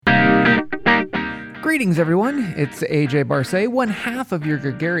Greetings, everyone. It's AJ Barce, one half of your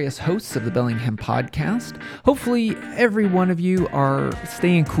gregarious hosts of the Bellingham podcast. Hopefully, every one of you are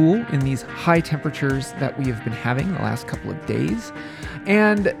staying cool in these high temperatures that we have been having the last couple of days.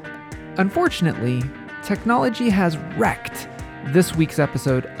 And unfortunately, technology has wrecked this week's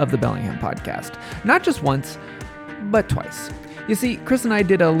episode of the Bellingham podcast. Not just once, but twice. You see, Chris and I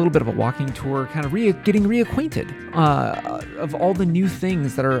did a little bit of a walking tour, kind of getting reacquainted of all the new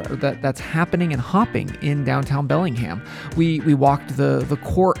things that's happening and hopping in downtown Bellingham. We walked the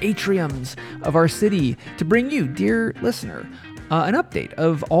core atriums of our city to bring you, dear listener, an update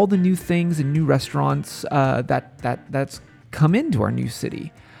of all the new things and new restaurants that's come into our new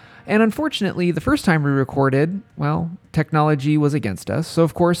city. And unfortunately, the first time we recorded, well, technology was against us. So,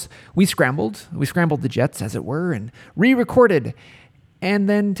 of course, we scrambled the jets, as it were, and re-recorded. And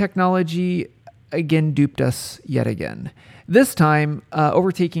then technology again duped us yet again. This time,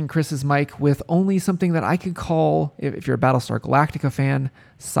 overtaking Chris's mic with only something that I could call, if you're a Battlestar Galactica fan,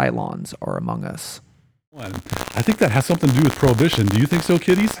 Cylons are among us. I think that has something to do with Prohibition. Do you think so,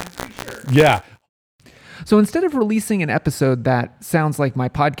 kiddies? I'm pretty sure. Yeah. So instead of releasing an episode that sounds like my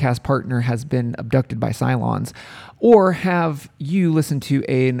podcast partner has been abducted by Cylons, or have you listen to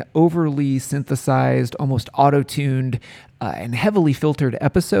an overly synthesized, almost auto-tuned, and heavily filtered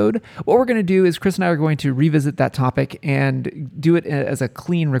episode, what we're going to do is Chris and I are going to revisit that topic and do it as a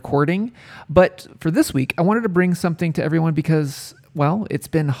clean recording. But for this week, I wanted to bring something to everyone because, well, it's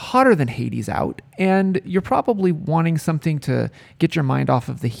been hotter than Hades out, and you're probably wanting something to get your mind off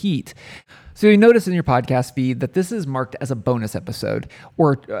of the heat. So you notice in your podcast feed that this is marked as a bonus episode,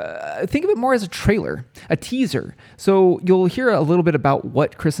 or think of it more as a trailer, a teaser. So you'll hear a little bit about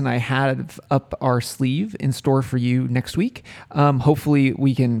what Chris and I had up our sleeve in store for you next week. Hopefully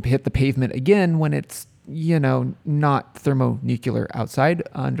we can hit the pavement again when it's not thermonuclear outside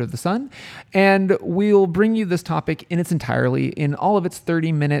under the sun. And we'll bring you this topic in its entirety, in all of its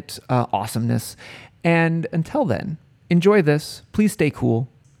 30-minute awesomeness. And until then, enjoy this. Please stay cool.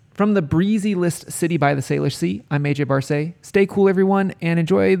 From the breezy list city by the Salish Sea, I'm AJ Barce. Stay cool, everyone, and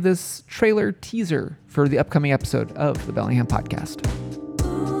enjoy this trailer teaser for the upcoming episode of the Bellingham podcast.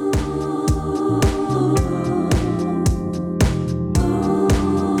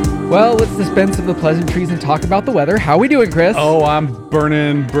 Well, let's dispense of the pleasantries and talk about the weather. How are we doing, Chris? Oh, I'm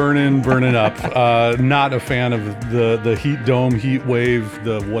burning up. Not a fan of the heat dome, heat wave,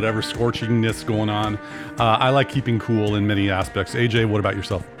 the whatever scorchingness going on. I like keeping cool in many aspects. AJ, what about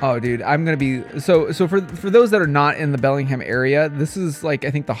yourself? Oh, dude, I'm going to be... So for those that are not in the Bellingham area, this is I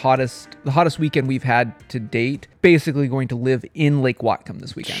think the hottest weekend we've had to date. Basically going to live in Lake Whatcom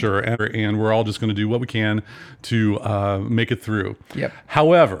this weekend. Sure, and we're all just going to do what we can to make it through. Yep.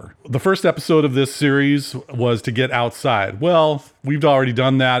 However, the first episode of this series was to get outside. Well, we've already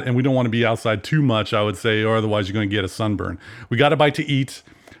done that, and we don't want to be outside too much, I would say, or otherwise you're going to get a sunburn. We got a bite to eat.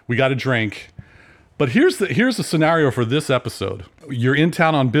 We got a drink. But here's the scenario for this episode. You're in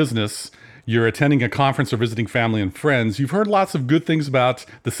town on business. You're attending a conference or visiting family and friends. You've heard lots of good things about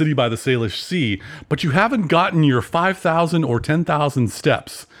the city by the Salish Sea, but you haven't gotten your 5,000 or 10,000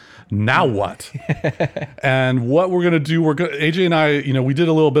 steps. Now what? And what we're going to do, AJ and I, we did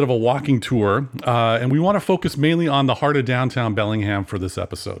a little bit of a walking tour, and we want to focus mainly on the heart of downtown Bellingham for this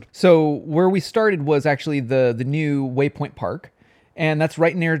episode. So where we started was actually the new Waypoint Park. And that's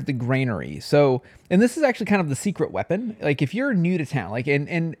right near the granary. So, and this is actually kind of the secret weapon. Like if you're new to town,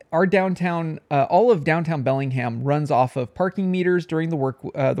 and our downtown, all of downtown Bellingham runs off of parking meters during the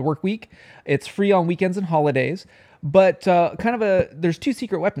work week. It's free on weekends and holidays. But there's two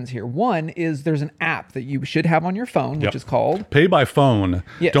secret weapons here. One is there's an app that you should have on your phone, which is called Pay by Phone.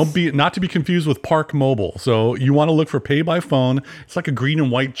 Yes. Not to be confused with Park Mobile. So you want to look for Pay by Phone. It's like a green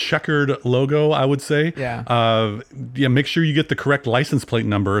and white checkered logo, I would say. Yeah. Make sure you get the correct license plate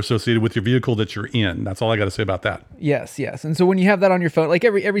number associated with your vehicle that you're in. That's all I got to say about that. Yes. And so when you have that on your phone, like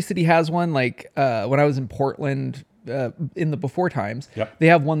every city has one. Like when I was in Portland. In the before times, They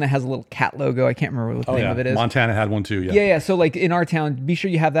have one that has a little cat logo. I can't remember what the name of it is. Montana had one too. Yeah. So like in our town, be sure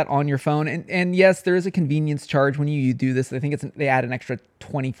you have that on your phone. And yes, there is a convenience charge when you do this. I think they add an extra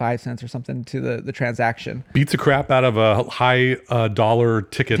 25 cents or something to the transaction. Beats the crap out of a high dollar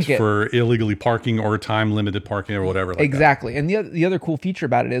ticket for illegally parking or time limited parking or whatever. Exactly. And the other cool feature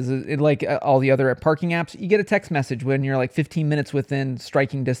about it is like all the other parking apps, you get a text message when you're like 15 minutes within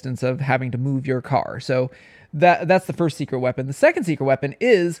striking distance of having to move your car. So that's the first secret weapon. The second secret weapon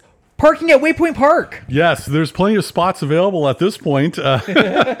is Parking at Waypoint Park. Yes, there's plenty of spots available at this point, at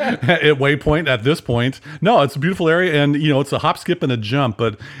Waypoint at this point. No, it's a beautiful area, and, it's a hop, skip, and a jump.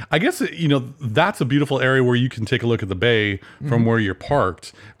 But I guess, that's a beautiful area where you can take a look at the bay from where you're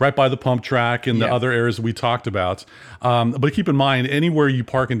parked, right by the pump track and the other areas we talked about. But keep in mind, anywhere you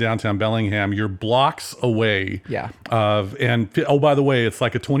park in downtown Bellingham, you're blocks away. Oh, by the way, it's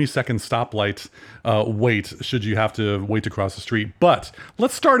like a 20-second stoplight wait should you have to wait to cross the street. But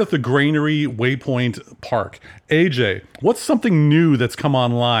let's start at the Granary Waypoint Park. AJ, what's something new that's come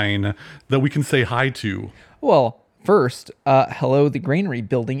online that we can say hi to? Well, first, hello, the Granary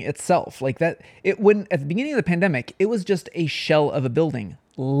building itself. Like that, at the beginning of the pandemic, it was just a shell of a building.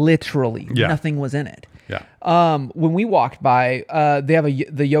 Literally, nothing was in it. When we walked by, they have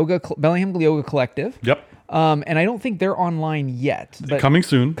the Bellingham Yoga Collective. And I don't think they're online yet. But coming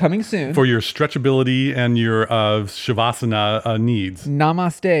soon. For your stretchability and your Shavasana needs.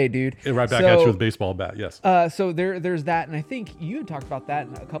 Namaste, dude. Right back at you with a baseball bat, yes. So there's that, and I think you had talked about that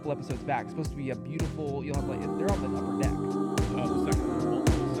in a couple episodes back. It's supposed to be a beautiful, they're on the upper deck. The second